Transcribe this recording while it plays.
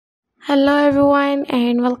Hello everyone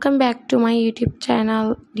and welcome back to my YouTube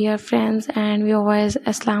channel, dear friends and viewers.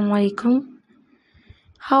 Assalamu alaikum.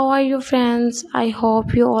 How are you friends? I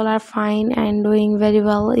hope you all are fine and doing very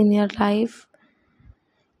well in your life.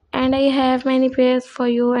 And I have many prayers for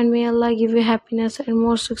you, and may Allah give you happiness and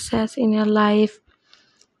more success in your life.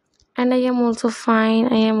 And I am also fine.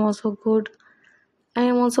 I am also good. I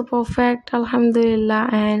am also perfect. Alhamdulillah,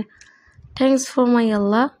 and thanks for my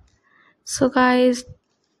Allah. So guys,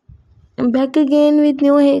 I'm back again with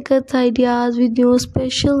new haircuts ideas, with new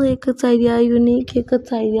special haircuts idea, unique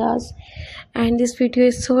haircuts ideas. And this video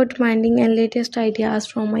is so demanding and latest ideas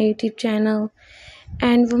from my YouTube channel.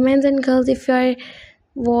 And women and girls, if you are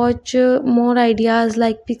watch more ideas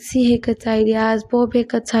like pixie haircuts ideas, bob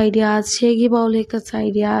haircuts ideas, shaggy bowl haircuts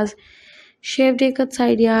ideas, shaved haircuts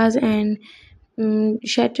ideas, and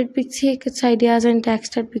shattered pixie haircuts ideas, and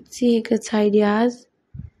textured pixie haircuts ideas.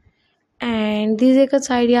 And these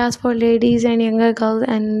haircuts ideas for ladies and younger girls,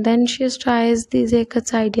 and then she tries these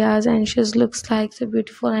haircuts ideas and she looks like so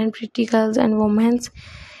beautiful and pretty girls and women,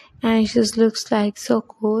 and she looks like so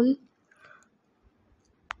cool.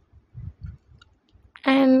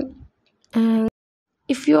 And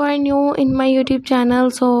if you are new in my YouTube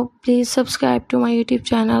channel, so please subscribe to my YouTube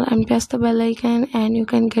channel and press the bell icon, and you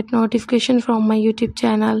can get notification from my YouTube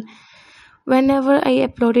channel whenever I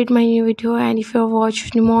uploaded my new video. And if you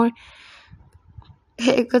watch more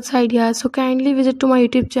haircuts ideas, so kindly visit to my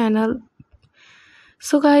YouTube channel.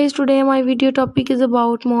 So guys, today my video topic is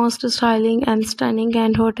about most styling and stunning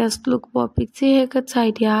and hottest look for pixie haircuts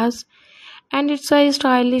ideas. And it's very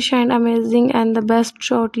stylish and amazing, and the best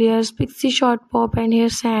short layers, pixie short pop and hair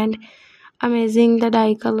sand, amazing the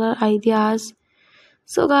dye color ideas.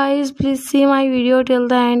 So guys, please see my video till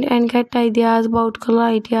the end and get ideas about color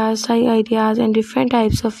ideas, dye ideas, and different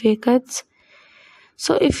types of haircuts.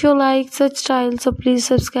 So if you like such style, so please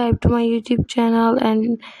subscribe to my YouTube channel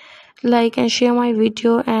and like and share my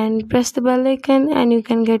video and press the bell icon, and you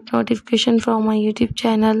can get notification from my YouTube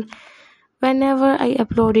channel whenever I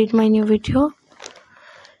uploaded my new video.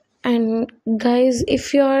 And guys,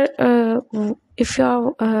 if you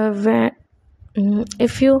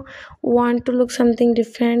want to look something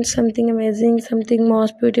different, something amazing, something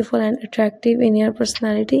most beautiful and attractive in your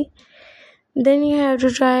personality, then you have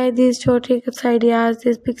to try these short haircuts ideas,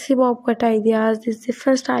 these pixie bob cut ideas, these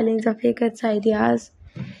different stylings of haircuts ideas.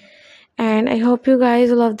 And I hope you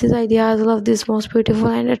guys love these ideas, love these most beautiful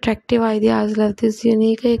and attractive ideas, love these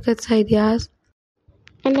unique haircuts ideas.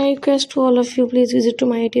 And I request to all of you, please visit to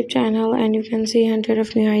my YouTube channel, and you can see 100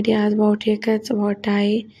 of new ideas about haircuts, about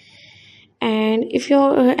dye. And if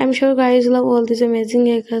you're I'm sure guys love all these amazing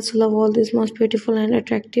haircuts, love all these most beautiful and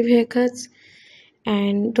attractive haircuts.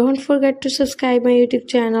 And don't forget to subscribe my YouTube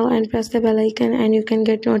channel and press the bell icon, and you can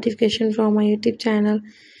get notification from my YouTube channel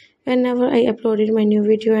whenever I uploaded my new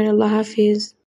video. And Allah Hafiz.